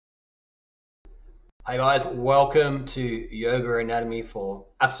Hey guys, welcome to Yoga Anatomy for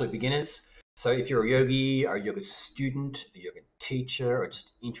Absolute Beginners. So, if you're a yogi, or a yoga student, a yoga teacher, or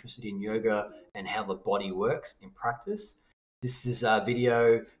just interested in yoga and how the body works in practice, this is a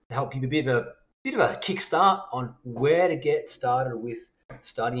video to help you a bit of a kickstart on where to get started with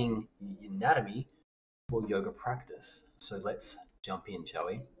studying anatomy for yoga practice. So, let's jump in, shall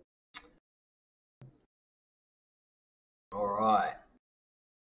we? All right.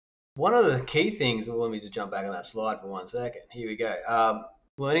 One of the key things, well, let me just jump back on that slide for 1 second. Here we go.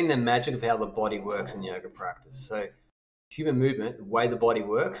 Learning the magic of how the body works in yoga practice. So, human movement, the way the body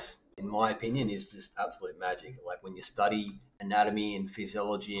works, in my opinion, is just absolute magic. Like when you study anatomy and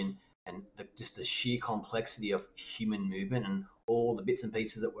physiology and just the sheer complexity of human movement and all the bits and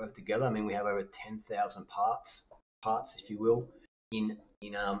pieces that work together. I mean, we have over 10,000 parts, if you will, in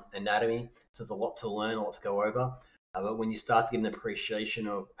anatomy. So there's a lot to learn, a lot to go over. But when you start to get an appreciation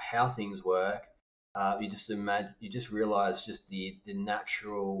of how things work, you just realize just the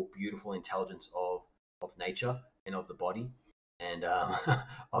natural, beautiful intelligence of nature and of the body, and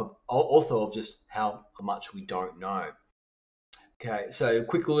also of just how much we don't know. Okay, so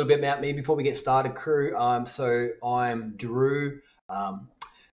quick a little bit about me before we get started, crew. So I'm Drew. Um,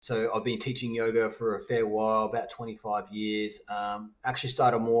 so I've been teaching yoga for a fair while, about 25 years. Actually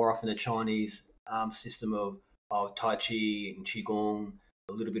started more off in the Chinese system of Tai Chi and Qigong,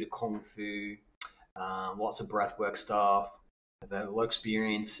 a little bit of Kung Fu, lots of breathwork stuff. I've had a lot of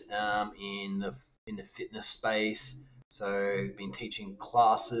experience in the fitness space. So been teaching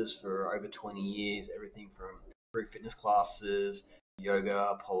classes for over 20 years, everything from group fitness classes,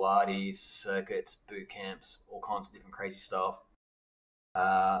 yoga, Pilates, circuits, boot camps, all kinds of different crazy stuff.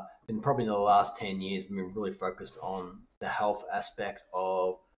 Been probably in the last 10 years, been really focused on the health aspect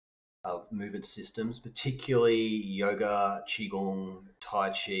of movement systems, particularly yoga, qigong,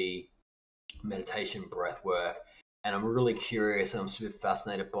 tai chi, meditation, breath work. And I'm really curious and I'm super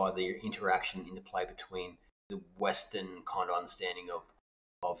fascinated by the interaction, interplay between the Western kind of understanding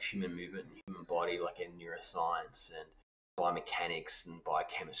of human movement and human body, like in neuroscience and biomechanics and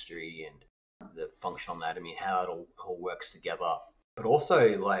biochemistry and the functional anatomy, how it all works together. But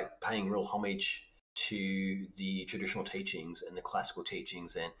also like paying real homage to the traditional teachings and the classical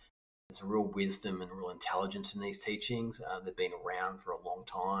teachings, and there's a real wisdom and real intelligence in these teachings. They've been around for a long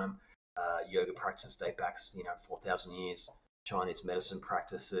time. Yoga practices date back, 4,000 years. Chinese medicine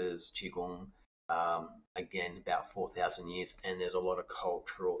practices, qigong, again about 4,000 years, and there's a lot of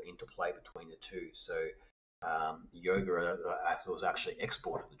cultural interplay between the two. So yoga was actually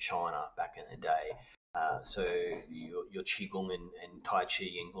exported to China back in the day. So your qigong and tai chi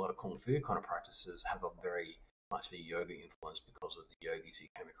and a lot of kung fu kind of practices have a very much of a yoga influence because of the yogis who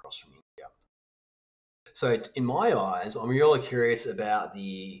came across from India. So in my eyes, I'm really curious about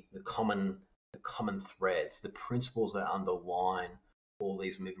the common threads, the principles that underline all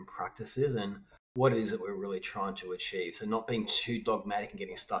these movement practices, and what it is that we're really trying to achieve. So not being too dogmatic and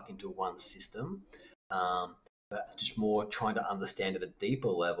getting stuck into one system, but just more trying to understand at a deeper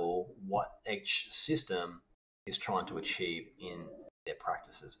level what each system is trying to achieve in their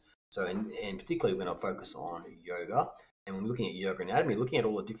practices. So, and particularly when I focus on yoga, and when looking at yoga anatomy, looking at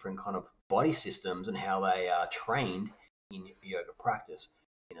all the different kind of body systems and how they are trained in yoga practice,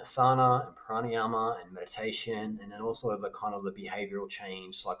 in asana and pranayama and meditation, and then also the kind of the behavioral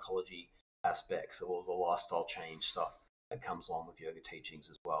change, psychology aspects, or the lifestyle change stuff that comes along with yoga teachings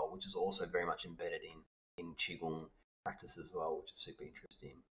as well, which is also very much embedded in qigong practice as well, which is super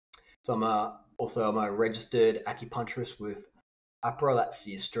interesting. So I'm a registered acupuncturist with APRA, that's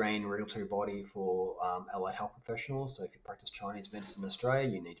the Australian regulatory body for allied health professionals. So if you practice Chinese medicine in Australia,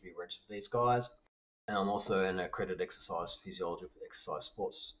 you need to be registered with these guys. And I'm also an accredited exercise physiologist for Exercise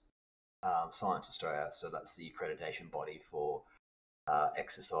Sports Science Australia. So that's the accreditation body for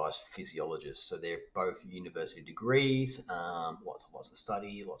exercise physiologists. So they're both university degrees, lots of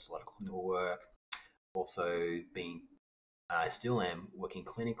study, a lot of clinical work. Also been I still am working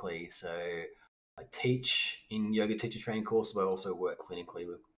clinically. So I teach in yoga teacher training courses, but I also work clinically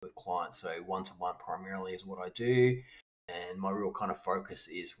with clients. So one to one primarily is what I do. And my real kind of focus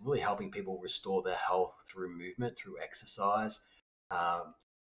is really helping people restore their health through movement, through exercise, um,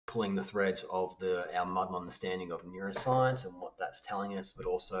 pulling the threads of our modern understanding of neuroscience and what that's telling us, but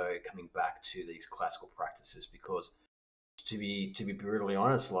also coming back to these classical practices. Because to be brutally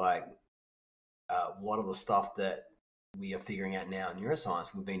honest, like a lot of the stuff that we are figuring out now in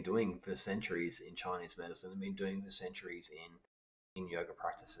neuroscience, we've been doing for centuries in Chinese medicine, we've been doing for centuries in yoga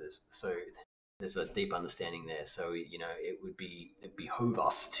practices. So there's a deep understanding there. So it behoove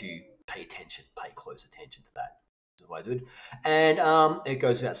us to pay close attention to that. what I did. And it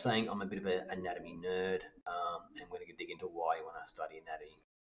goes without saying, I'm a bit of an anatomy nerd, and we're going to dig into why you want to study anatomy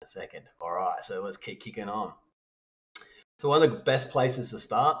in a second. All right, so let's keep kicking on. So one of the best places to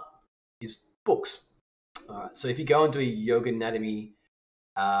start is books. All right, so if you go and do a yoga anatomy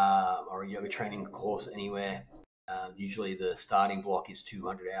or a yoga training course anywhere, usually the starting block is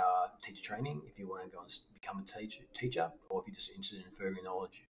 200-hour teacher training if you want to go and become a teacher, or if you're just interested in further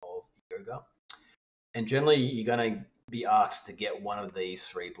knowledge of yoga. And generally, you're going to be asked to get one of these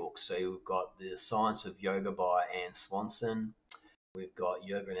 3 books. So we've got The Science of Yoga by Anne Swanson. We've got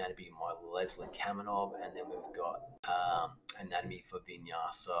Yoga Anatomy by Leslie Kamenov, and then we've got Anatomy for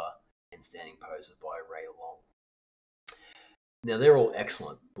Vinyasa and Standing Poses by Ray Long. Now, they're all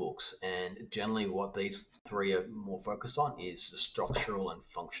excellent books, and generally what these 3 are more focused on is the structural and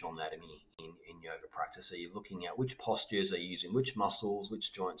functional anatomy in yoga practice. So you're looking at which postures are using, which muscles,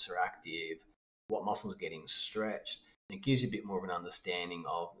 which joints are active, what muscles are getting stretched, and it gives you a bit more of an understanding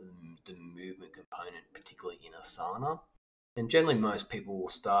of the movement component, particularly in asana. And generally, most people will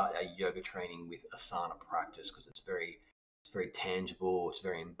start a yoga training with asana practice because it's very tangible, it's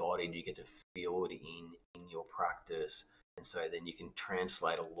very embodied. You get to feel it in your practice, and so then you can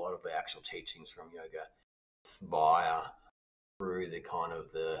translate a lot of the actual teachings from yoga through the kind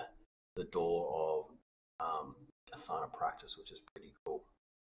of the door of asana practice, which is pretty cool.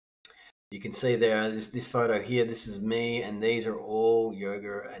 You can see there this photo here. This is me, and these are all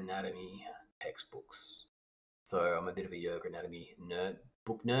yoga anatomy textbooks. So I'm a bit of a yoga anatomy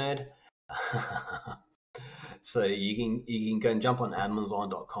book nerd. So you can go and jump on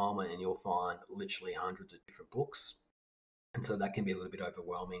Amazon.com and you'll find literally hundreds of different books. And so that can be a little bit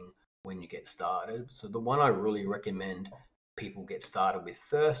overwhelming when you get started. So the one I really recommend people get started with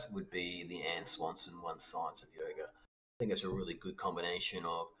first would be the Anne Swanson One Science of Yoga. I think it's a really good combination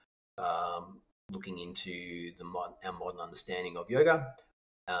of looking into our modern understanding of yoga,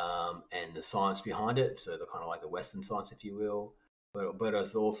 and the science behind it. So the kind of like the Western science, if you will, but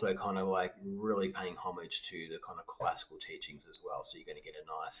it's also kind of like really paying homage to the kind of classical teachings as well. So you're going to get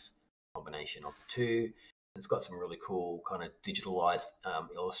a nice combination of the two. It's got some really cool kind of digitalized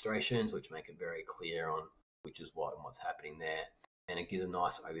illustrations, which make it very clear on which is what and what's happening there. And it gives a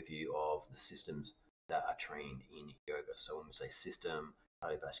nice overview of the systems that are trained in yoga. So when we say system,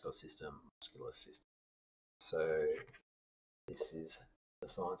 cardiovascular system, muscular system. So this is The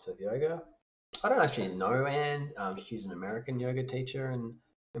Science of Yoga. I don't actually know Anne. She's an American yoga teacher and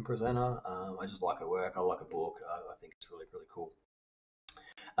presenter. I just like her work. I like her book. I think it's really, really cool.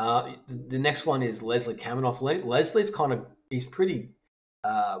 The next one is Leslie Kamenov. Leslie's he's pretty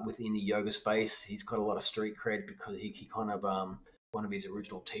within the yoga space. He's got a lot of street cred because he kind of, one of his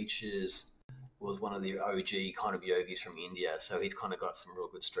original teachers was one of the OG kind of yogis from India. So he's kind of got some real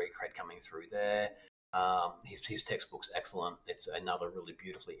good street cred coming through there. His textbook's excellent. It's another really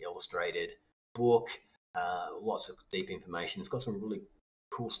beautifully illustrated book. Lots of deep information. It's got some really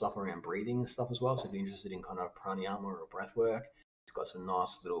cool stuff around breathing and stuff as well. So if you're interested in kind of pranayama or breath work, it's got some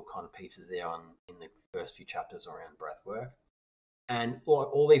nice little kind of pieces there in the first few chapters around breath work. And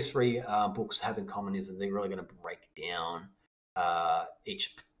all these 3 books have in common is that they're really going to break down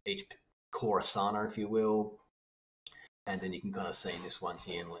each core asana, if you will. And then you can kind of see in this one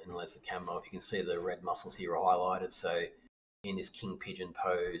here in Leslie Kamenov, you can see the red muscles here are highlighted. So in this king pigeon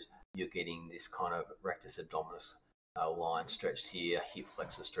pose, you're getting this kind of rectus abdominis line stretched here, hip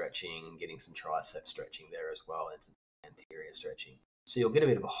flexor stretching, getting some tricep stretching there as well, and some anterior stretching. So you'll get a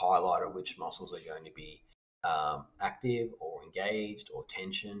bit of a highlight of which muscles are going to be active or engaged or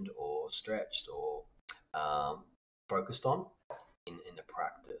tensioned or stretched or focused on in the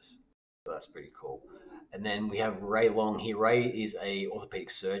practice. So that's pretty cool. And then we have Ray Long here. Ray is a orthopedic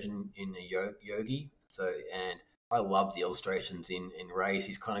surgeon in a yogi. So, and I love the illustrations in Ray's.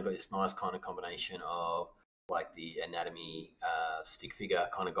 He's kind of got this nice kind of combination of like the anatomy stick figure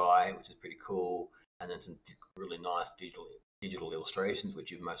kind of guy, which is pretty cool, and then some really nice digital illustrations,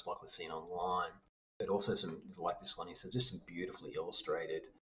 which you've most likely seen online. But also some, like this one, so just some beautifully illustrated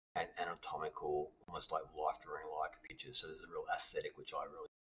and anatomical, almost like life-drawing like pictures. So there's a real aesthetic, which I really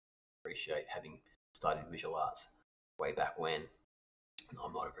appreciate, having studied visual arts way back when.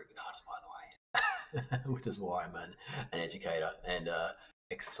 I'm not a very good artist, by the way, which is why I'm an educator and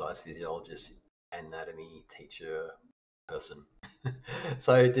exercise physiologist, anatomy teacher person.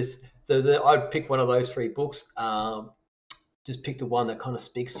 So I'd pick one of those 3 books. Just pick the one that kind of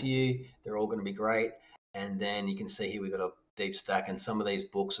speaks to you. They're all going to be great. And then you can see here we've got a deep stack, and some of these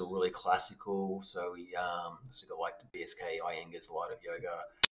books are really classical. So we've got like the BSK Iyengar's Light of Yoga,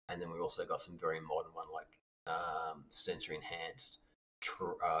 and then we've also got some very modern one like sensory enhanced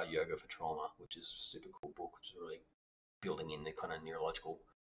yoga for trauma, which is a super cool book, which is really building in the kind of neurological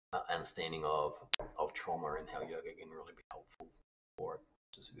understanding of trauma and how yoga can really be helpful for it,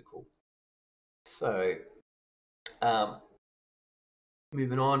 which is super cool. So,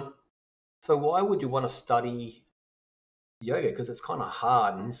 moving on. So, why would you want to study yoga? Because it's kind of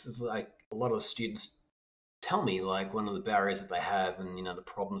hard, and this is like a lot of students tell me, like, one of the barriers that they have, and the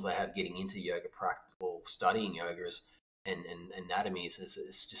problems they have getting into yoga practice or studying yoga is and anatomy is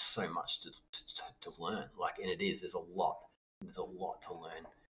it's just so much to learn. Like, and it is. There's a lot to learn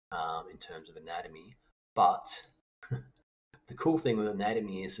in terms of anatomy. But the cool thing with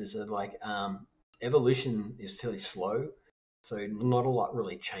anatomy is that, like, evolution is fairly slow, so not a lot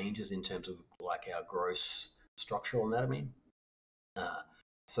really changes in terms of like our gross structural anatomy. Uh,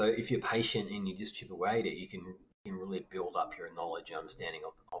 so if you're patient and you just chip away at it, you can really build up your knowledge and understanding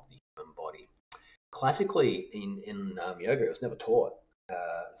of the human body. Classically, in yoga, it was never taught.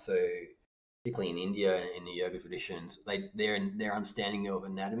 So particularly in India, in the yoga traditions, their understanding of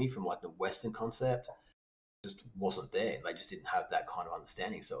anatomy from like the Western concept just wasn't there. They just didn't have that kind of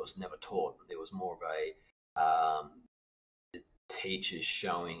understanding, so it was never taught. There was more of a teachers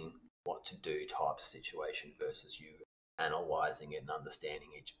showing what to do type of situation versus you analyzing it and understanding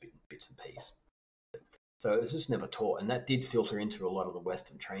each bits and piece. So it was just never taught, and that did filter into a lot of the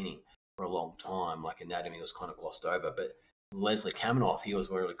Western training for a long time. Like anatomy was kind of glossed over, but Leslie Kaminoff, he was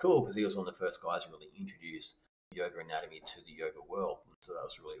really cool because he was one of the first guys who really introduced yoga anatomy to the yoga world. So that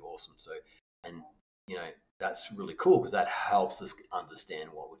was really awesome. So, and that's really cool because that helps us understand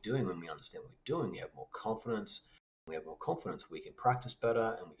what we're doing. When we understand what we're doing, we have more confidence. When we have more confidence, we can practice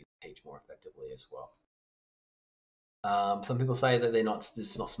better and we can teach more effectively as well. Some people say that they're not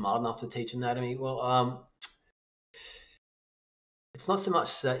smart enough to teach anatomy. Well, it's not so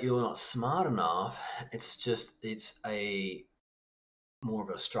much that you're not smart enough. It's a more of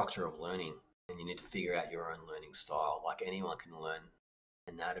a structure of learning, and you need to figure out your own learning style. Like anyone can learn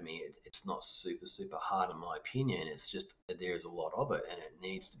anatomy. It's not super hard in my opinion. It's just that there's a lot of it, and it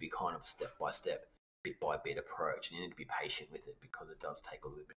needs to be kind of step by step, bit by bit approach. And you need to be patient with it because it does take a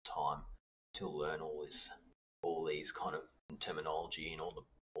little bit of time to learn all these kind of terminology and all the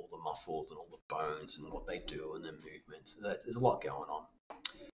muscles and all the bones and what they do and their movements. There's a lot going on.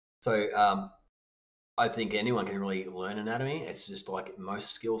 So I think anyone can really learn anatomy. It's just like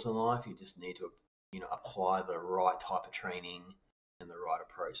most skills in life, you just need to apply the right type of training and the right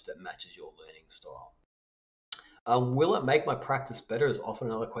approach that matches your learning style. Will it make my practice better is often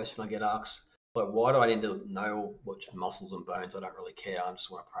another question I get asked. Like, why do I need to know which muscles and bones? I don't really care. I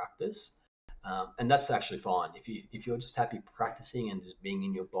just want to practice. And that's actually fine. If you're just happy practicing and just being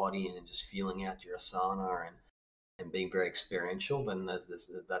in your body and just feeling out your asana and being very experiential, then that's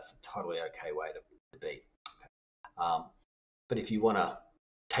a totally okay way to be. But if you want to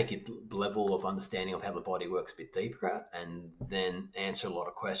take your level of understanding of how the body works a bit deeper and then answer a lot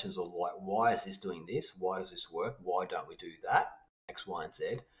of questions of like, why is this doing this? Why does this work? Why don't we do that? X, Y, and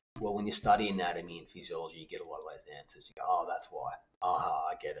Z. Well, when you study anatomy and physiology, you get a lot of those answers. You go, oh, that's why. Aha,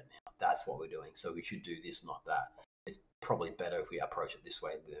 I get it now. That's what we're doing. So we should do this, not that. It's probably better if we approach it this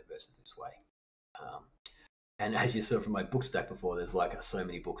way versus this way. And as you saw from my book stack before, there's like so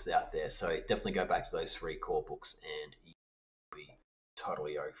many books out there. So definitely go back to those 3 core books and you'll be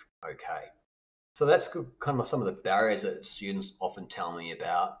totally okay. So that's kind of some of the barriers that students often tell me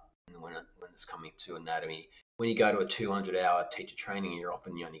about when it's coming to anatomy. When you go to a 200-hour teacher training, you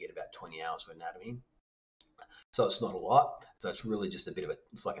only get about 20 hours of anatomy. So it's not a lot. So it's really just a bit of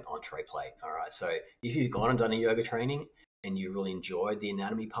it's like an entree plate. All right. So if you've gone and done a yoga training and you really enjoyed the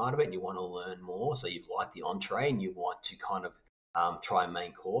anatomy part of it and you want to learn more, so you like the entree and you want to kind of try a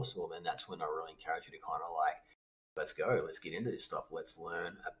main course, well, then that's when I really encourage you to kind of like, let's go, let's get into this stuff. Let's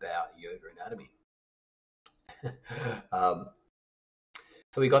learn about yoga anatomy.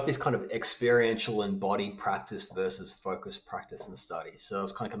 So we got this kind of experiential and body practice versus focused practice and study. So I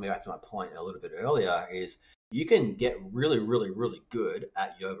was kind of coming back to my point a little bit earlier is you can get really, really, really good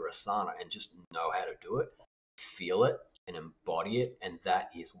at yoga asana and just know how to do it, feel it, and embody it, and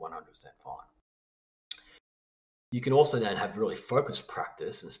that is 100% fine. You can also then have really focused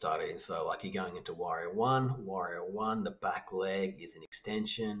practice and study. So like you're going into Warrior One, the back leg is an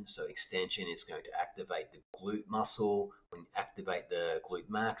extension. So extension is going to activate the glute muscle. When you activate the glute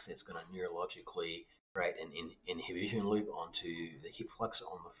max, it's going to neurologically create an inhibition loop onto the hip flexor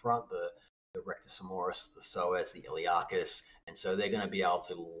on the front, the rectus femoris, the psoas, the iliacus. And so they're going to be able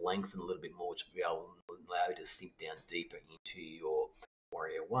to lengthen a little bit more, which will be able to allow you to sink down deeper into your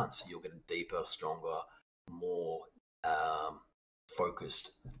Warrior One. So you'll get a deeper, stronger, more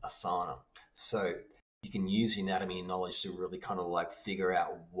focused asana. So you can use your anatomy and knowledge to really kind of like figure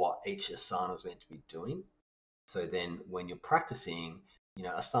out what each asana is meant to be doing. So then when you're practicing,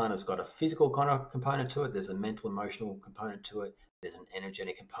 Asana's got a physical kind of component to it. There's a mental, emotional component to it. There's an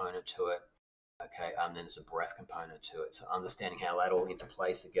energetic component to it. Okay, then there's a breath component to it. So understanding how that all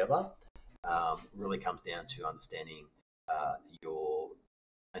interplays together really comes down to understanding your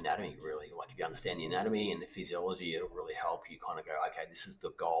anatomy, really. Like if you understand the anatomy and the physiology, it'll really help you kind of go, okay, this is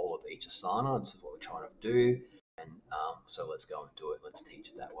the goal of each asana. This is what we're trying to do. And so let's go and do it. Let's teach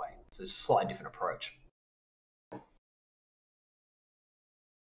it that way. So it's a slightly different approach.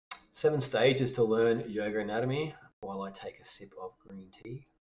 7 stages to learn yoga anatomy while I take a sip of green tea.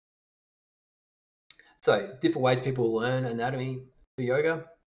 So different ways people learn anatomy for yoga.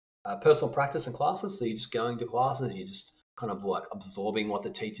 Personal practice and classes. So you're just going to classes, you're just kind of like absorbing what the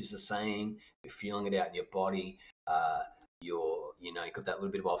teachers are saying, you're feeling it out in your body. You've got that little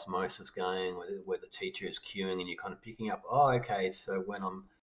bit of osmosis going where the teacher is cueing and you're kind of picking up, oh, okay, so when I'm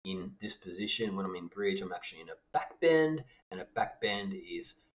in this position, when I'm in bridge, I'm actually in a back bend, and a back bend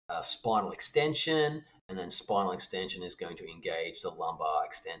is spinal extension, and then spinal extension is going to engage the lumbar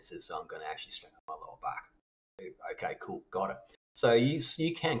extensors, so I'm going to actually strengthen my lower back. Okay, cool, got it. So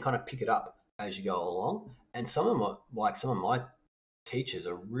you can kind of pick it up as you go along, and some of my teachers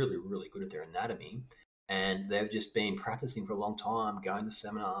are really, really good at their anatomy, and they've just been practicing for a long time, going to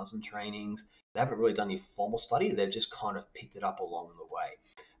seminars and trainings. They haven't really done any formal study. They've just kind of picked it up along the way.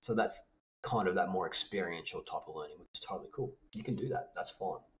 So that's kind of that more experiential type of learning, which is totally cool. You can do that. That's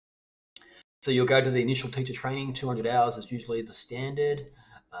fine. So you'll go to the initial teacher training. 200 hours is usually the standard.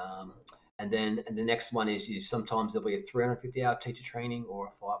 And then the next one is sometimes there'll be a 350-hour teacher training or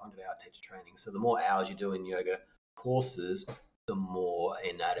a 500-hour teacher training. So the more hours you do in yoga courses, the more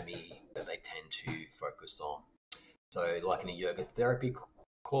anatomy that they tend to focus on. So like in a yoga therapy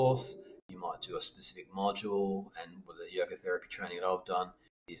course, you might do a specific module. And with the yoga therapy training that I've done,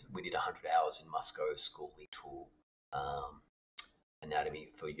 we did 100 hours in Musco School tool anatomy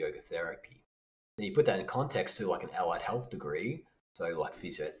for yoga therapy. Then you put that in context to like an allied health degree, so like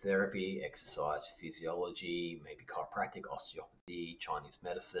physiotherapy, exercise physiology, maybe chiropractic, osteopathy, Chinese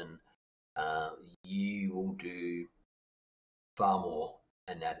medicine. You will do far more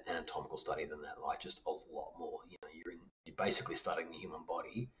anatomical study than that, like just a lot more. You're basically studying the human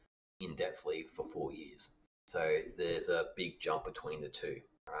body in depthly for 4 years. So there's a big jump between the two,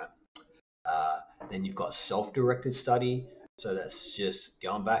 right? Then you've got self-directed study. So that's just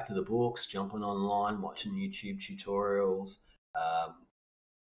going back to the books, jumping online, watching YouTube tutorials,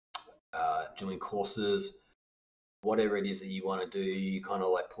 doing courses, whatever it is that you want to do. You kind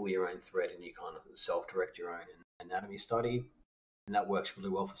of like pull your own thread and you kind of self-direct your own anatomy study. And that works really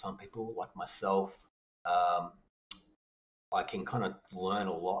well for some people, like myself. I can kind of learn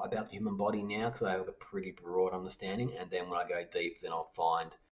a lot about the human body now because I have a pretty broad understanding. And then when I go deep, then I'll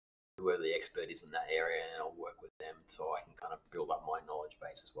find whoever the expert is in that area and I'll work with them so I can kind of build up my knowledge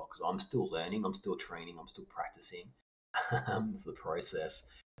base as well, because I'm still learning, I'm still training, I'm still practicing. It's the process.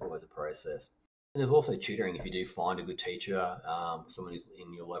 It's always a process. And there's also tutoring. If you do find a good teacher, someone who's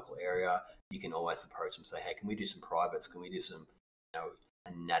in your local area, you can always approach them and say, hey, can we do some privates? Can we do some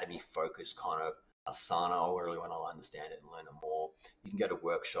anatomy focused kind of asana? I really want to understand it and learn it more. You can go to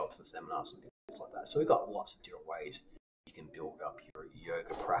workshops and seminars and things like that. So we've got lots of different ways you can build up your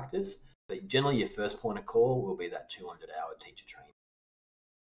yoga practice. But generally, your first point of call will be that 200-hour teacher training.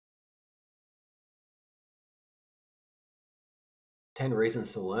 10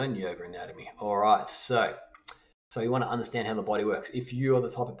 reasons to learn yoga anatomy. All right, so you want to understand how the body works. If you're the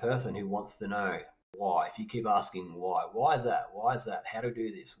type of person who wants to know why, if you keep asking why is that? Why is that? How to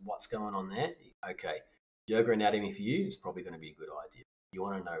do this? What's going on there? Okay, yoga anatomy for you is probably going to be a good idea. You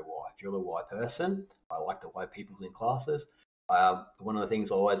want to know why. If you're the why person, I like the why people's in classes. One of the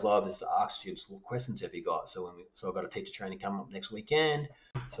things I always love is to ask students, what questions have you got? So I've got a teacher training coming up next weekend.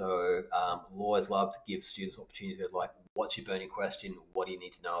 So I'll always love to give students opportunities to like, what's your burning question? What do you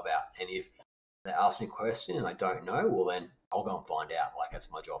need to know about? And if they ask me a question and I don't know, well then I'll go and find out. Like that's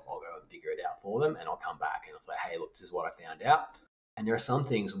my job. I'll go and figure it out for them and I'll come back and I'll say, hey, look, this is what I found out. And there are some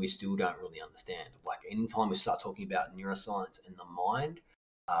things we still don't really understand. Like anytime we start talking about neuroscience and the mind,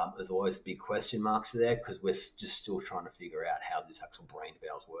 there's always big question marks there because we're just still trying to figure out how this actual brain of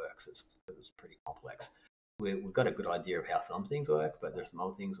ours works. It's pretty complex. We've got a good idea of how some things work, but there's some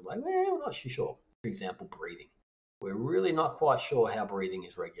other things like, we're not too sure. For example, breathing. We're really not quite sure how breathing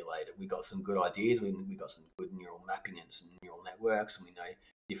is regulated. We got some good ideas. We got some good neural mapping and some neural networks, and we know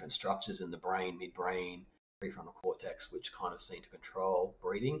different structures in the brain, midbrain, prefrontal cortex, which kind of seem to control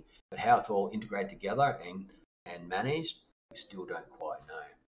breathing. But how it's all integrated together and managed, we still don't quite know.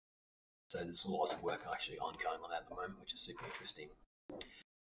 So there's lots of work actually ongoing on that at the moment, which is super interesting.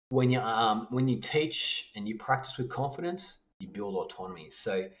 when you teach and you practice with confidence, you build autonomy.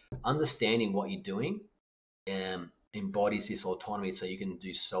 So understanding what you're doing embodies this autonomy, so you can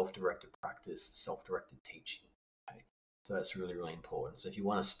do self-directed practice, self-directed teaching. Okay? So that's really, really important. So if you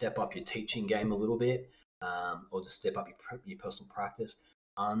want to step up your teaching game a little bit, or just step up your personal practice,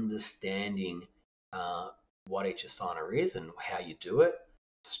 understanding what each asana is and how you do it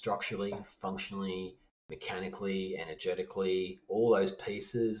structurally, functionally, mechanically, energetically, all those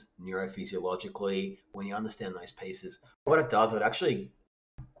pieces, neurophysiologically. When you understand those pieces, what it does, it actually,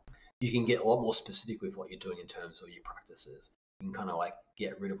 you can get a lot more specific with what you're doing in terms of your practices. You can kind of like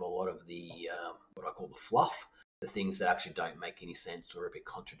get rid of a lot of the what I call the fluff, the things that actually don't make any sense or are a bit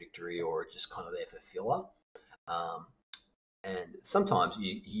contradictory or just kind of there for filler. Um, and sometimes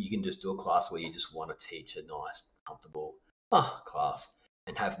you can just do a class where you just want to teach a nice, comfortable class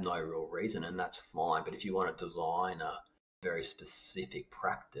and have no real reason, and that's fine. But if you want to design a very specific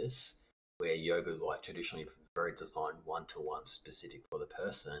practice where yoga is like traditionally very designed one-to-one specific for the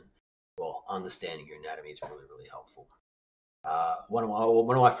person, well, understanding your anatomy is really, really helpful. One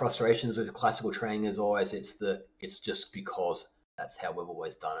of my frustrations with classical training is always it's just because that's how we've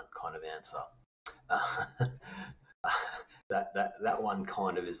always done it kind of answer. That one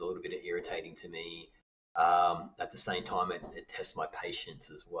kind of is a little bit irritating to me. At the same time, it tests my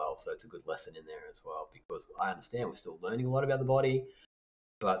patience as well, so it's a good lesson in there as well, because I understand we're still learning a lot about the body,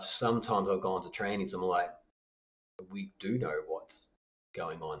 but sometimes I've gone to trainings and I'm like, we do know what's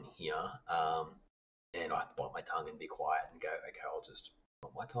going on here. And I have to bite my tongue and be quiet and go, okay, I'll just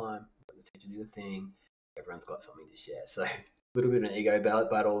want my time, let the teacher do the thing. Everyone's got something to share. So a little bit of an ego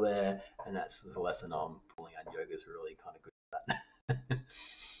battle there, and that's the lesson I'm pulling out. Yoga is really kind of good at that.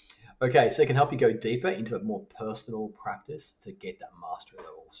 Okay, so it can help you go deeper into a more personal practice to get that mastery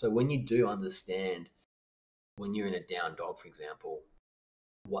level. So when you do understand, when you're in a down dog, for example,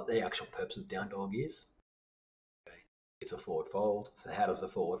 what the actual purpose of down dog is, okay, it's a forward fold. So how does the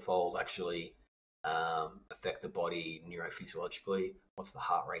forward fold actually affect the body neurophysiologically? What's the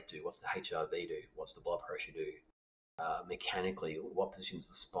heart rate do? What's the HRV do? What's the blood pressure do? Mechanically, what position is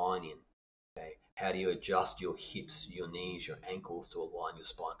the spine in? Okay, how do you adjust your hips, your knees, your ankles to align your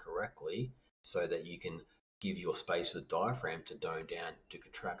spine correctly so that you can give your space for the diaphragm to dome down, to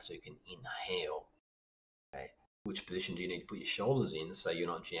contract, so you can inhale? Okay, which position do you need to put your shoulders in so you're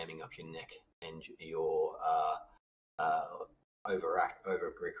not jamming up your neck and your uh,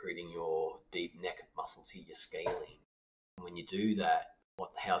 over recruiting your deep neck muscles here, your scalene. And when you do that,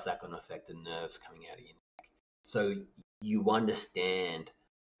 how's that going to affect the nerves coming out of your neck? So you understand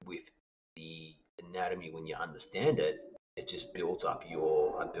with the anatomy, when you understand it, it just builds up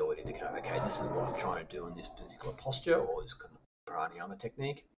your ability to go, okay, this is what I'm trying to do in this particular posture or this kind of pranayama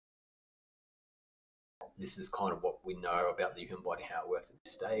technique. This is kind of what we know about the human body, how it works at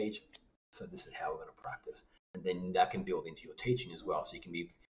this stage. So this is how we're going to practice, and then that can build into your teaching as well. So you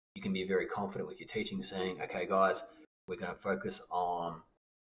can be very confident with your teaching, saying, okay, guys, we're going to focus on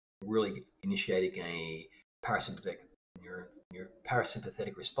really initiating a parasympathetic your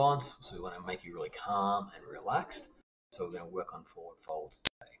parasympathetic response. So we want to make you really calm and relaxed. So we're going to work on forward folds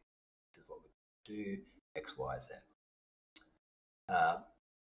today. This is what we do, X, Y, Z.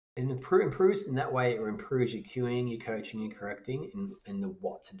 And improves in that way. It improves your cueing, your coaching, your correcting, and the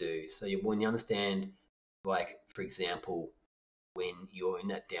what to do. So when you understand, like for example, when you're in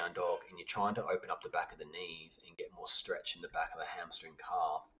that down dog and you're trying to open up the back of the knees and get more stretch in the back of the hamstring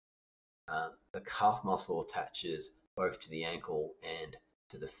calf, the calf muscle attaches both to the ankle and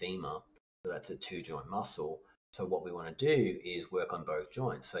to the femur. So that's a two joint muscle. So what we want to do is work on both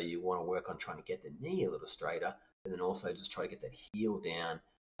joints. So you want to work on trying to get the knee a little straighter, but then also just try to get that heel down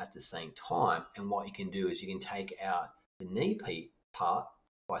at the same time. And what you can do is you can take out the knee part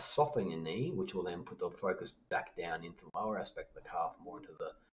by softening the knee, which will then put the focus back down into the lower aspect of the calf, more into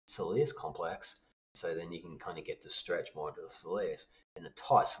the soleus complex. So then you can kind of get the stretch more into the soleus. And the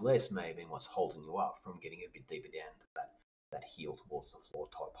tight soleus may have been what's holding you up from getting a bit deeper down into that heel towards the floor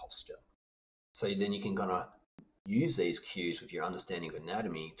type posture. So then you can kind of use these cues with your understanding of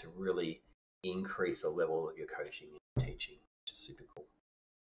anatomy to really increase the level of your coaching and teaching, which is super cool.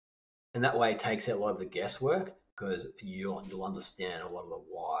 And that way it takes out a lot of the guesswork, because you'll understand a lot of the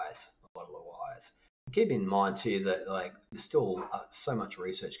whys. Keep in mind too that like there's still so much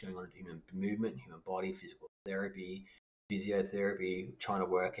research going on in human movement, human body, physical therapy, physiotherapy, trying to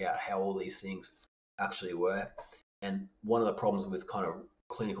work out how all these things actually work. And one of the problems with kind of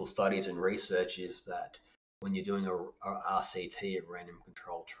clinical studies and research is that when you're doing a RCT, a random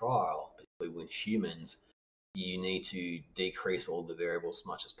controlled trial, particularly with humans, you need to decrease all the variables as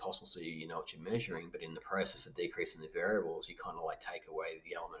much as possible so you know what you're measuring. But in the process of decreasing the variables, you kind of like take away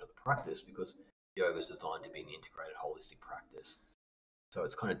the element of the practice, because yoga is designed to be an integrated, holistic practice. So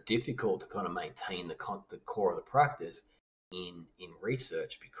it's kind of difficult to kind of maintain the core of the practice in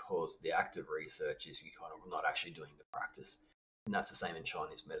research, because the active research is you kind of not actually doing the practice. And that's the same in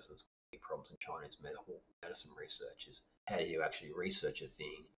Chinese medicine. Big problems in Chinese medicine research is how do you actually research a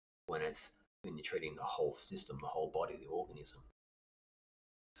thing when you're treating the whole system, the whole body, the organism.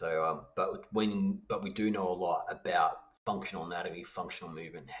 So, but we do know a lot about functional anatomy, functional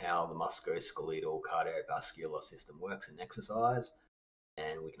movement, how the musculoskeletal cardiovascular system works in exercise,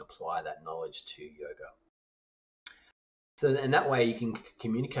 and we can apply that knowledge to yoga. So, and that way you can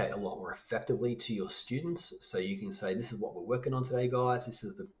communicate a lot more effectively to your students. So you can say, this is what we're working on today, guys. This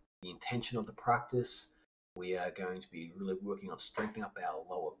is the intention of the practice. We are going to be really working on strengthening up our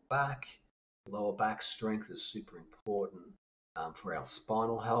lower back. Lower back strength is super important for our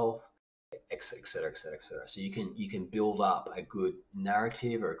spinal health, et cetera, et cetera, et cetera. So you can build up a good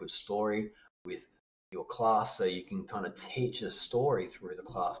narrative or a good story with your class. So you can kind of teach a story through the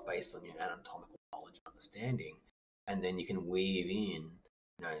class based on your anatomical knowledge and understanding. And then you can weave in,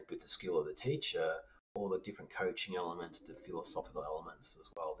 with the skill of the teacher, all the different coaching elements, the philosophical elements as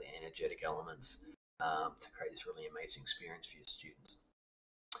well, the energetic elements, to create this really amazing experience for your students.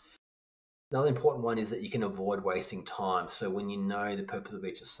 Another important one is that you can avoid wasting time. So when you know the purpose of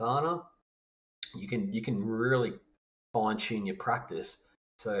each asana, you can really fine tune your practice,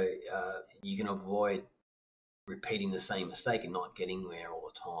 so you can avoid repeating the same mistake and not getting there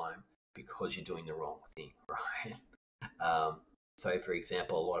all the time because you're doing the wrong thing, right? So, for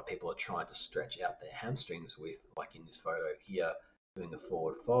example, a lot of people are trying to stretch out their hamstrings with, like in this photo here, doing a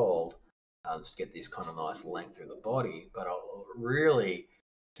forward fold to get this kind of nice length through the body. But really,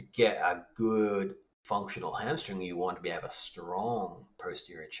 to get a good functional hamstring, you want to be able to have a strong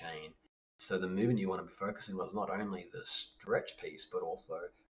posterior chain. So the movement you want to be focusing on is not only the stretch piece, but also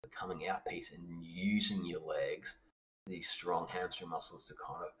the coming out piece, and using your legs, these strong hamstring muscles, to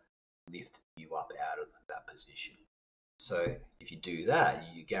kind of lift you up out of that position. So if you do that,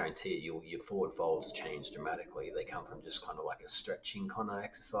 you guarantee your forward folds change dramatically. They come from just kind of like a stretching kind of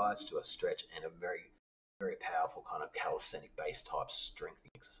exercise to a stretch and a very, very powerful kind of calisthenic base type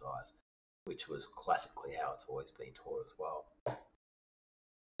strengthening exercise, which was classically how it's always been taught as well.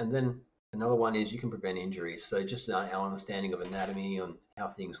 And then another one is you can prevent injuries. So just our understanding of anatomy on how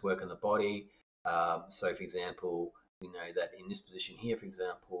things work in the body. So for example, we know that in this position here, for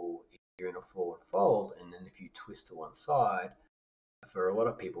example, if you're in a forward fold, and then if you twist to one side, for a lot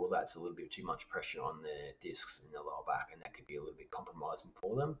of people, that's a little bit too much pressure on their discs in their lower back, and that could be a little bit compromising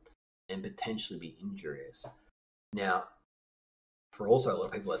for them and potentially be injurious. Now, for also a lot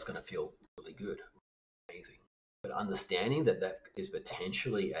of people, that's going to feel really good, amazing. But understanding that that is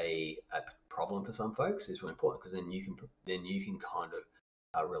potentially a problem for some folks is really important, because then you can kind of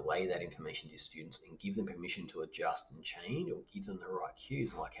relay that information to your students and give them permission to adjust and change, or give them the right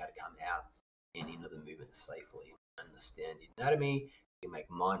cues, like how to come out and into the movement safely. Understand the anatomy, you can make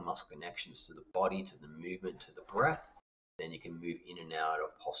mind-muscle connections to the body, to the movement, to the breath. Then you can move in and out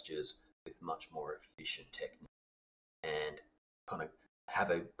of postures with much more efficient technique, and kind of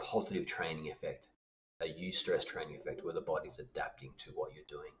have a positive training effect, a eustress training effect, where the body's adapting to what you're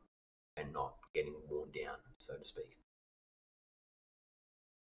doing and not getting worn down, so to speak.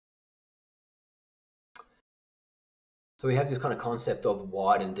 So we have this kind of concept of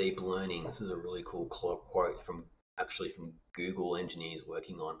wide and deep learning. This is a really cool quote from Google engineers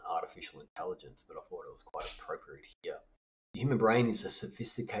working on artificial intelligence, but I thought it was quite appropriate here. The human brain is a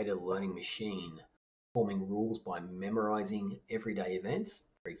sophisticated learning machine, forming rules by memorizing everyday events.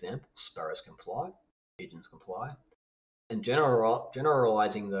 For example, sparrows can fly, pigeons can fly, and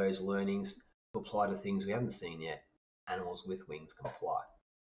generalizing those learnings to apply to things we haven't seen yet. Animals with wings can fly.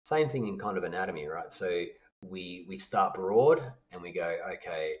 Same thing in kind of anatomy, right? So we start broad and we go,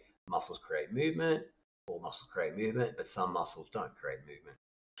 okay, muscles create movement, all muscles create movement, but some muscles don't create movement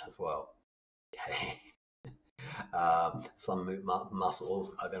as well. Okay. Some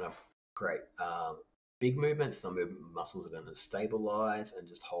muscles are going to create big movements. Some muscles are going to stabilize and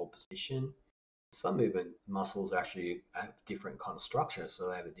just hold position. Some movement muscles actually have different kind of structure, so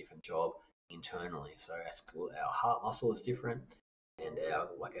they have a different job internally. So our heart muscle is different, and our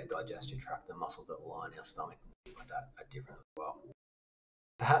digestive tract, the muscles that line our stomach and like that, are different as well.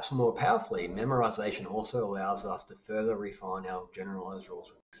 Perhaps more powerfully, memorization also allows us to further refine our generalized rules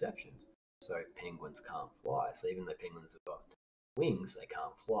with exceptions. So penguins can't fly. So even though penguins have got wings, they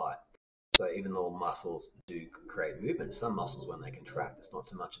can't fly. So even though muscles do create movement, some muscles, when they contract, it's not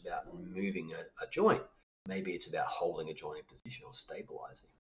so much about moving a joint, maybe it's about holding a joint in position or stabilizing.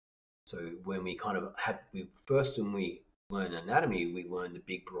 So when we kind of when we learn anatomy, we learn the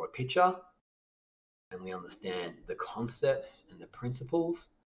big broad picture, and we understand the concepts and the principles,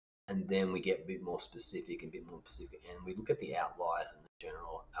 and then we get a bit more specific and we look at the outliers and the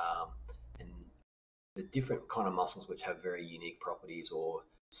general and the different kind of muscles which have very unique properties or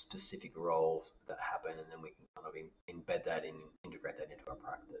specific roles that happen, and then we can kind of embed that and integrate that into our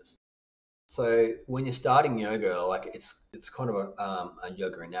practice. So when you're starting yoga, like it's kind of a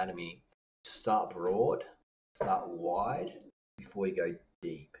yoga anatomy. Start broad, start wide before you go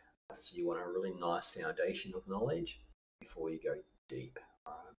deep. So you want a really nice foundation of knowledge before you go deep.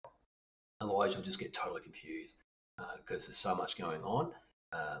 Right? Otherwise, you'll just get totally confused because there's so much going on.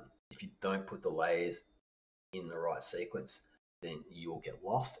 If you don't put the layers in the right sequence, then you'll get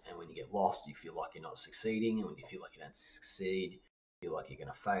lost. And when you get lost, you feel like you're not succeeding. And when you feel like you don't succeed, you feel like you're going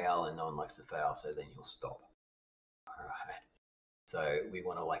to fail, and no one likes to fail. So then you'll stop. All right. So we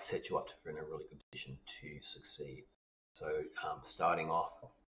want to like set you up in a really good position to succeed. So starting off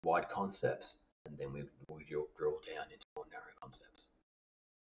wide concepts, and then we'll drill down into more narrow concepts.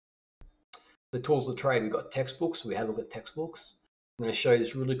 The tools of the trade, we've got textbooks. We have a look at textbooks. I'm going to show you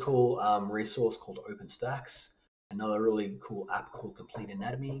this really cool resource called OpenStax, another really cool app called Complete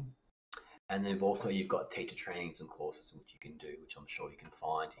Anatomy. And then also you've got teacher trainings and courses which you can do, which I'm sure you can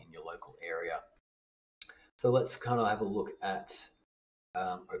find in your local area. So let's kind of have a look at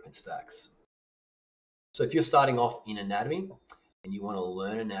OpenStax. So if you're starting off in anatomy and you want to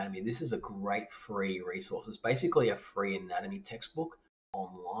learn anatomy, this is a great free resource. It's basically a free anatomy textbook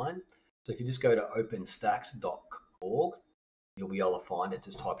online. So if you just go to openstax.org, you'll be able to find it.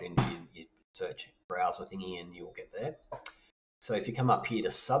 Just type it into your search browser thingy and you'll get there. So if you come up here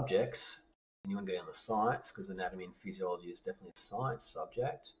to subjects and you want to go down to science, because anatomy and physiology is definitely a science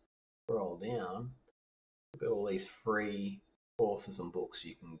subject, scroll down, look at all these free courses and books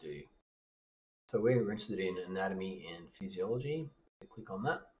you can do. So we're interested in anatomy and physiology. Click on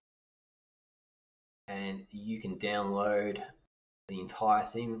that. And you can download the entire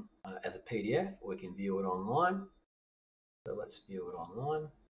thing as a PDF, or you can view it online. So let's view it online.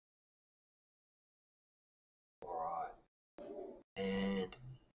 All right. And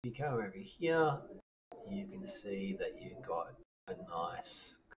if you come over here, you can see that you've got a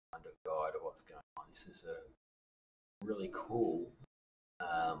nice kind of guide of what's going on. This is a really cool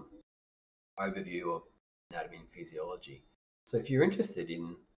overview of anatomy and physiology. So if you're interested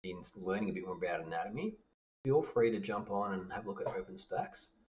in learning a bit more about anatomy, feel free to jump on and have a look at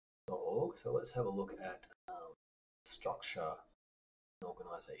openstax.org. So let's have a look at structure and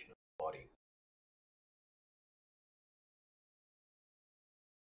organization of the body.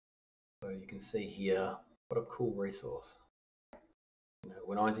 So you can see here, what a cool resource. You know,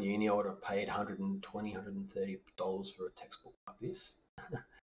 when I went to uni, I would have paid $120, $130 for a textbook like this.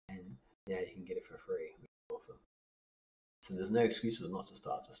 And yeah, you can get it for free. Awesome. So there's no excuses not to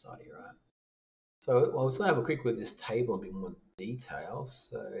start to study, right? So let's have a quick look at this table in a bit more detail.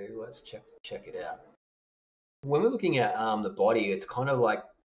 So let's check it out. When we're looking at the body, it's kind of like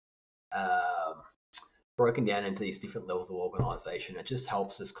broken down into these different levels of organization. It just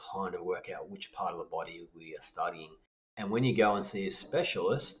helps us kind of work out which part of the body we are studying. And when you go and see a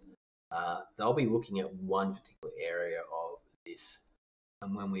specialist, they'll be looking at one particular area of this.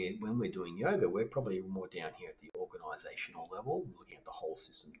 And when we're doing yoga, we're probably more down here at the organizational level, looking at the whole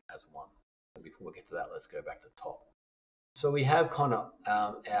system as one. So before we get to that, let's go back to the top. So we have kind of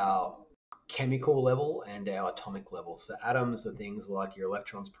our chemical level and our atomic level. So atoms are things like your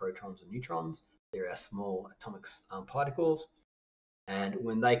electrons, protons, and neutrons. They're our small atomic particles. And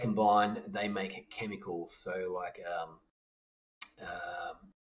when they combine, they make chemicals. So like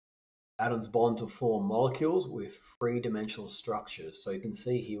atoms bond to form molecules with three-dimensional structures. So you can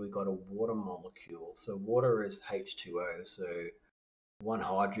see here we've got a water molecule. So water is H2O. So one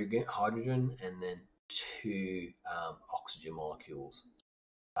hydrogen and then two oxygen molecules,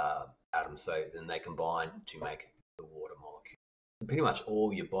 atoms. So then they combine to make the water molecule. So pretty much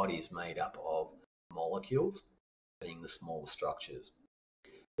all your body is made up of molecules, being the small structures.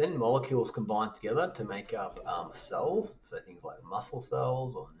 Then molecules combine together to make up cells, so things like muscle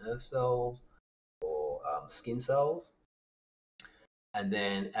cells or nerve cells or skin cells. And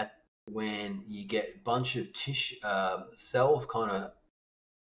then when you get a bunch of tissue cells kind of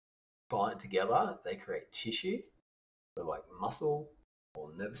bind together, they create tissue, so like muscle or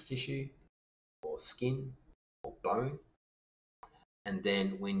nervous tissue or skin or bone. And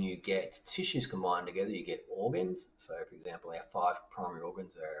then when you get tissues combined together, you get organs. So for example, our 5 primary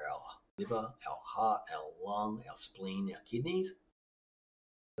organs are our liver, our heart, our lung, our spleen, our kidneys.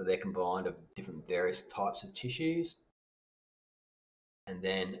 So they're combined of different various types of tissues. And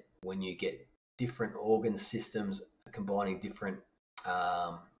then when you get different organ systems combining different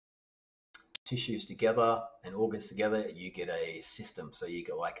um, tissues together and organs together, you get a system. So you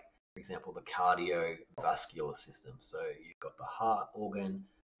get, like, for example, the cardiovascular system. So you've got the heart organ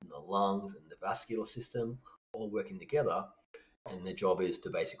and the lungs and the vascular system all working together, and their job is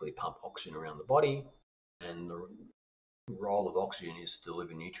to basically pump oxygen around the body. And the role of oxygen is to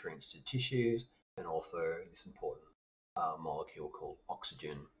deliver nutrients to tissues, and also this important molecule called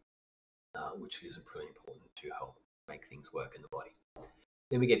oxygen, which is pretty important to help make things work in the body.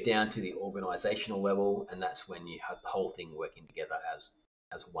 Then we get down to the organizational level, and that's when you have the whole thing working together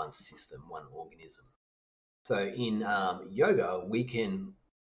as one system, one organism. So in yoga,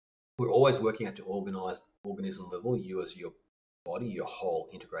 we're always working at the organized organism level, you as your body, your whole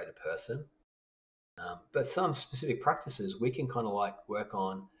integrated person. But some specific practices we can kind of like work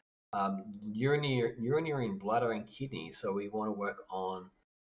on urinary and bladder and kidney. So we want to work on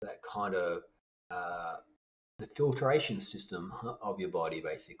that kind of the filtration system of your body,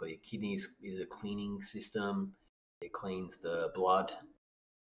 basically. Kidneys is a cleaning system. It cleans the blood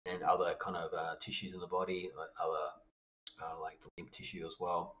and other kind of tissues in the body, like other like the lymph tissue as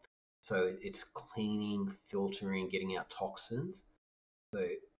well. So it's cleaning, filtering, getting out toxins. So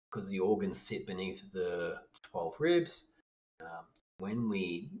because the organs sit beneath the 12 ribs, when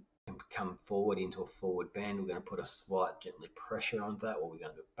we come forward into a forward bend, we're going to put a slight gently pressure on that, or we're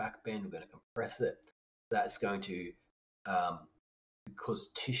going to back bend, we're going to compress it. That's going to, because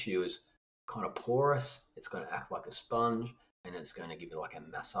tissue is kind of porous, it's going to act like a sponge, and it's going to give you like a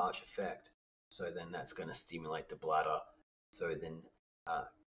massage effect. So then that's going to stimulate the bladder. So then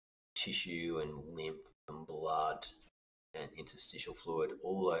tissue and lymph and blood and interstitial fluid,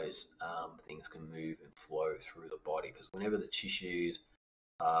 all those things can move and flow through the body, because whenever the tissues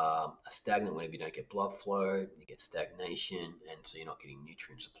are stagnant, whenever you don't get blood flow, you get stagnation, and so you're not getting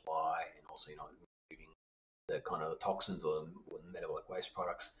nutrient supply, and also you're not moving the kind of toxins or the metabolic waste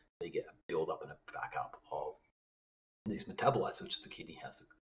products. So you get a build up and a backup of these metabolites, which the kidney has to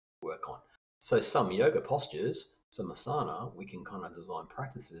work on. So some yoga postures, some asana, we can kind of design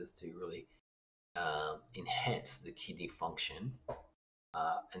practices to really enhance the kidney function,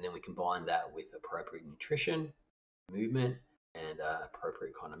 and then we combine that with appropriate nutrition, movement, and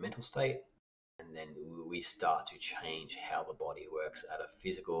appropriate kind of mental state, and then we start to change how the body works at a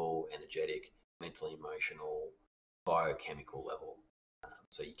physical, energetic, mental, emotional, biochemical level.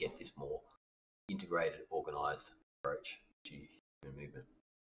 So you get this more integrated, organized approach to human movement.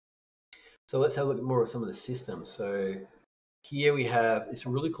 So let's have a look at more of some of the systems. So here we have this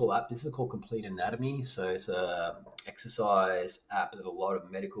really cool app. This is called Complete Anatomy. So it's a exercise app that a lot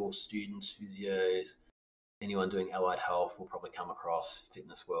of medical students, physios, anyone doing allied health will probably come across.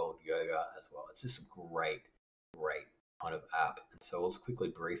 Fitness World, yoga as well. It's just a great kind of app. And so let's quickly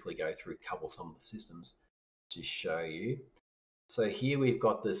briefly go through a couple of some of the systems to show you. So here we've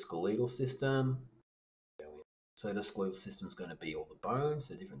got the skeletal system. So the skeletal system is going to be all the bones,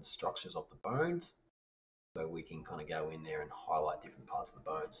 the different structures of the bones. So we can kind of go in there and highlight different parts of the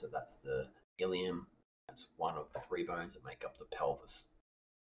bone. So that's the ilium. That's one of the 3 bones that make up the pelvis.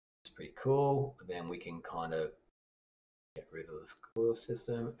 It's pretty cool. Then we can kind of get rid of the skeletal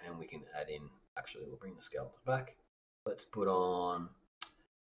system, and we can add in, actually we'll bring the skeleton back. Let's put on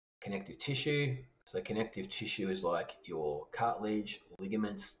connective tissue. So connective tissue is like your cartilage,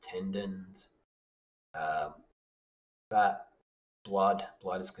 ligaments, tendons, fat, blood.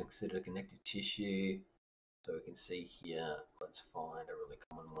 Blood is considered connective tissue. So we can see here, let's find a really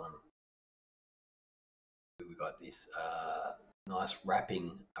common one. We've got this nice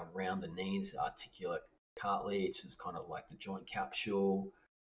wrapping around the knees, articular cartilage. It's kind of like the joint capsule.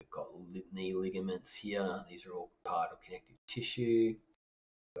 We've got knee ligaments here. These are all part of connective tissue.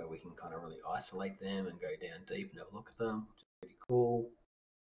 So we can kind of really isolate them and go down deep and have a look at them, which is pretty cool.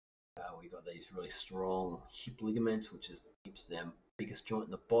 We've got these really strong hip ligaments, which is hips them biggest joint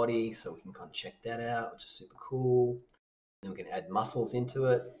in the body. So we can kind of check that out, which is super cool. Then we can add muscles into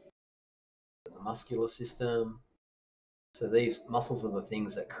it, the muscular system. So these muscles are the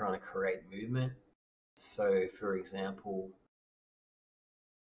things that kind of create movement. So for example,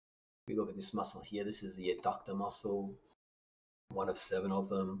 if we look at this muscle here, this is the adductor muscle, one of 7 of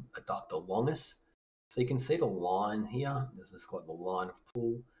them, adductor longus. So you can see the line here, this is called the line of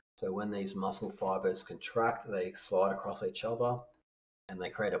pull. So when these muscle fibers contract, they slide across each other and they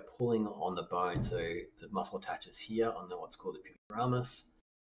create a pulling on the bone. So the muscle attaches here on what's called the pubis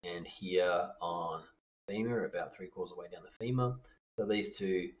and here on femur, about 3/4 of the way down the femur. So these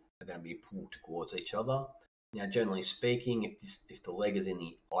two are going to be pulled towards each other. Now, generally speaking, if the leg is in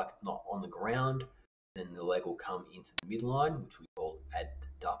the not on the ground, then the leg will come into the midline, which we call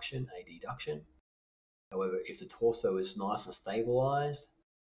adduction. However, if the torso is nice and stabilized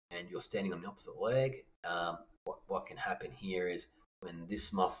and you're standing on the opposite leg, what can happen here is when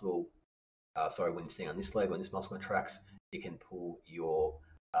this muscle, when you're standing on this leg, when this muscle contracts, you can pull your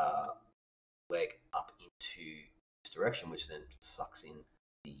leg up into this direction, which then sucks in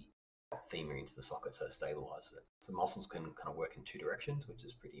the femur into the socket, so it stabilizes it. So muscles can kind of work in two directions, which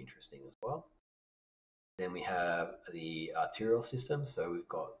is pretty interesting as well. Then we have the arterial system. So we've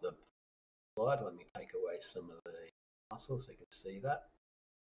got the blood. Let me take away some of the muscles so you can see that.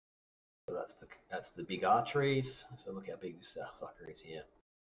 So that's the big arteries. So look how big this sucker is here.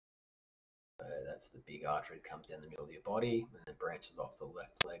 So that's the big artery that comes down the middle of your body and then branches off the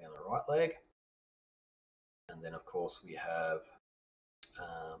left leg and the right leg. And then of course we have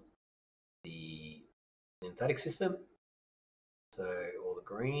the lymphatic system. So all the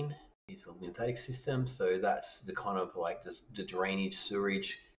green is the lymphatic system. So that's the kind of like the drainage,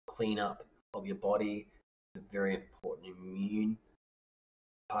 sewage, cleanup of your body. It's a very important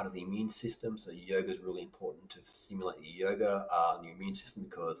part of the immune system. So yoga is really important to stimulate your immune system,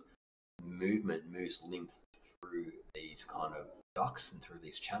 because movement moves lymph through these kind of ducts and through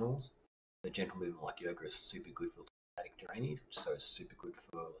these channels. So gentle movement like yoga is super good for lymphatic drainage, so it's super good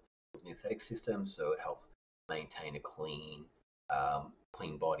for the lymphatic system. So it helps maintain a clean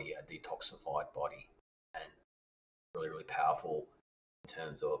body, a detoxified body, and really, really powerful in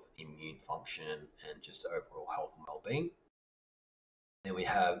terms of immune function and just overall health and well-being. Then we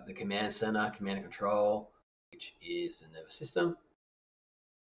have the command center, command and control, which is the nervous system.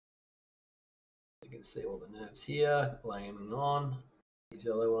 You can see all the nerves here laying on. These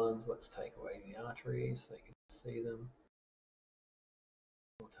yellow ones, let's take away the arteries so you can see them.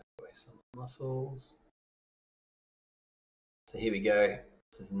 We'll take away some muscles. So here we go.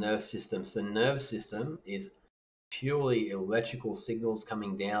 This is the nervous system. So the nervous system is purely electrical signals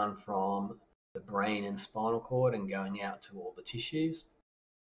coming down from the brain and spinal cord and going out to all the tissues.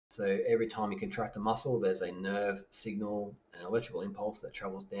 So every time you contract a muscle, there's a nerve signal, an electrical impulse that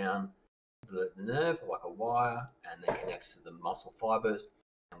travels down the nerve like a wire and then connects to the muscle fibers.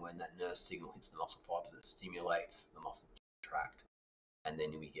 And when that nerve signal hits the muscle fibers, it stimulates the muscle to contract, and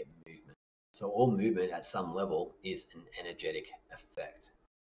then we get movement. So all movement at some level is an energetic effect.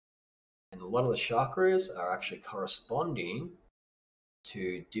 And a lot of the chakras are actually corresponding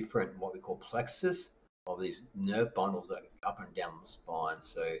to different, what we call plexus, of these nerve bundles that are up and down the spine.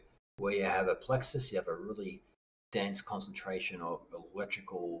 So where you have a plexus, you have a really dense concentration of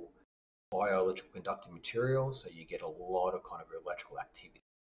bioelectrical conducting material. So you get a lot of kind of electrical activity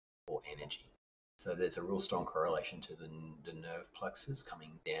or energy. So there's a real strong correlation to the nerve plexus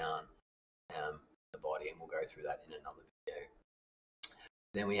coming down the body, and we'll go through that in another video.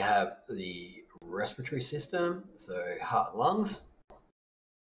 Then we have the respiratory system, so heart, lungs.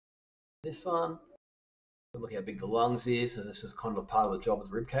 This one, look how big the lungs is. So this is kind of part of the job of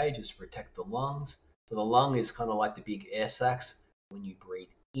the rib cage, is to protect the lungs. So the lung is kind of like the big air sacs. When you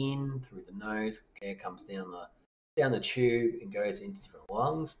breathe in through the nose, air comes down the tube and goes into different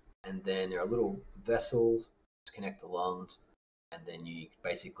lungs, and then there are little vessels to connect the lungs, and then you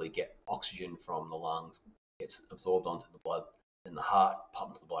basically get oxygen from the lungs, gets absorbed onto the blood, then the heart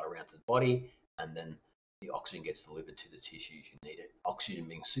pumps the blood around to the body, and then the oxygen gets delivered to the tissues you need it. Oxygen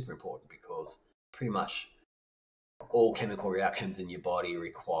being super important because pretty much all chemical reactions in your body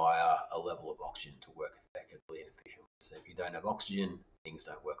require a level of oxygen to work effectively and efficiently. So if you don't have oxygen, things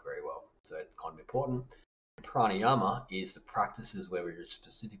don't work very well. So it's kind of important. Pranayama is the practices where we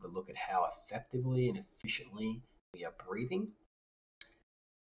specifically look at how effectively and efficiently we are breathing.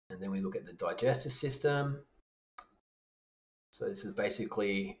 And then we look at the digestive system. So this is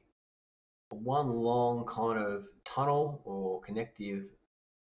basically one long kind of tunnel or connective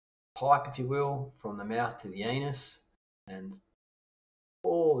pipe, if you will, from the mouth to the anus. And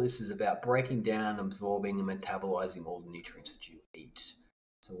all this is about breaking down, absorbing, and metabolizing all the nutrients that you eat.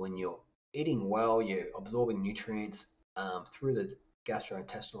 So when you're eating well, you're absorbing nutrients through the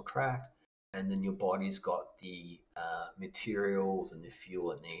gastrointestinal tract, and then your body's got the materials and the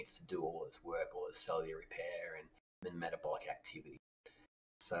fuel it needs to do all its work, all its cellular repair and then metabolic activity.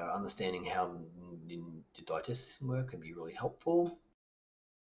 So understanding how the digestive system works can be really helpful.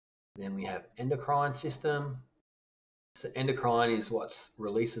 Then we have endocrine system. So endocrine is what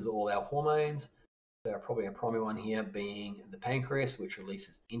releases all our hormones. So probably a primary one here being the pancreas, which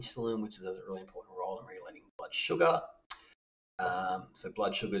releases insulin, which is a really important role in regulating blood sugar. So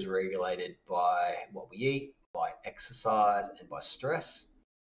blood sugar is regulated by what we eat, by exercise, and by stress.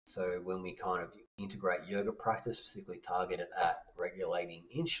 So when we kind of integrate yoga practice, specifically targeted at regulating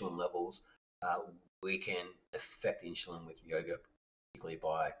insulin levels, we can affect insulin with yoga, particularly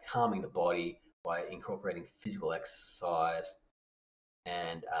by calming the body, by incorporating physical exercise,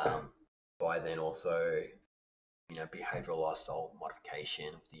 and by then also, behavioral lifestyle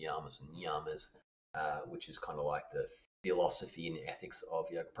modification of the yamas and niyamas, which is kind of like the philosophy and ethics of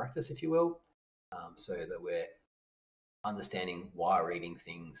yoga practice, if you will, so that we're understanding why we're eating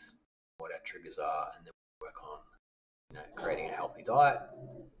things, what our triggers are, and then we work on creating a healthy diet.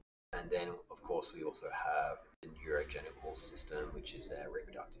 And then, of course, we also have the neurogenical system, which is our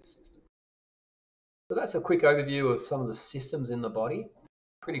reproductive system. So that's a quick overview of some of the systems in the body.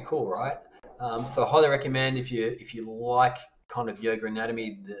 Pretty cool, right? So I highly recommend if you like kind of yoga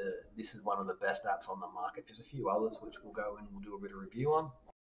anatomy, this is one of the best apps on the market. There's a few others which we'll go and we'll do a bit of review on.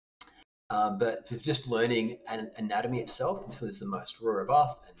 But for just learning anatomy itself, this was the most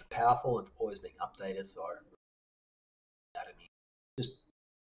robust and powerful. It's always being updated. So anatomy, just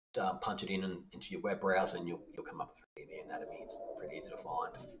punch it in into your web browser and you'll come up with the anatomy. It's pretty easy to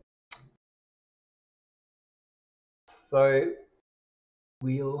find. So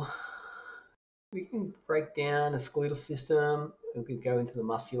we can break down a skeletal system. We could go into the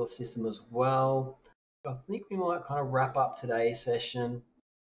muscular system as well. I think we might kind of wrap up today's session.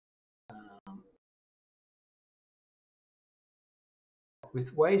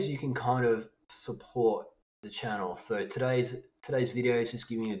 With ways you can kind of support the channel. So today's video is just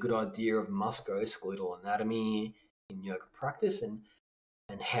giving you a good idea of musculoskeletal anatomy in yoga practice and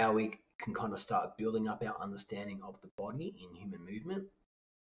how we can kind of start building up our understanding of the body in human movement.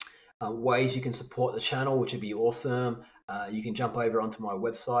 Ways you can support the channel, which would be awesome. You can jump over onto my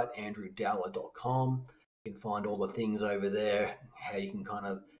website, andrewdowler.com. You can find all the things over there, how you can kind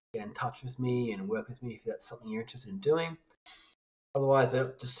of get in touch with me and work with me if that's something you're interested in doing. Otherwise,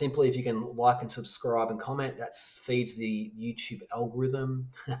 just simply if you can like and subscribe and comment, that feeds the YouTube algorithm.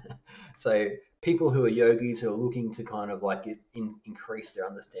 So people who are yogis who are looking to kind of like increase their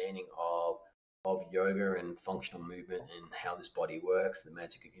understanding of yoga and functional movement and how this body works, the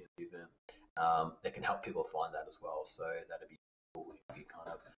magic of human movement, that can help people find that as well. So that'd be cool if you kind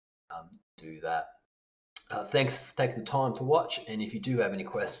of do that. Thanks for taking the time to watch. And if you do have any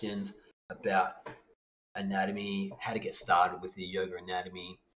questions about anatomy, how to get started with the yoga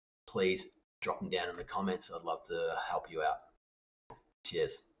anatomy, please drop them down in the comments. I'd love to help you out.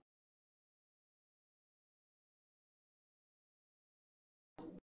 Cheers.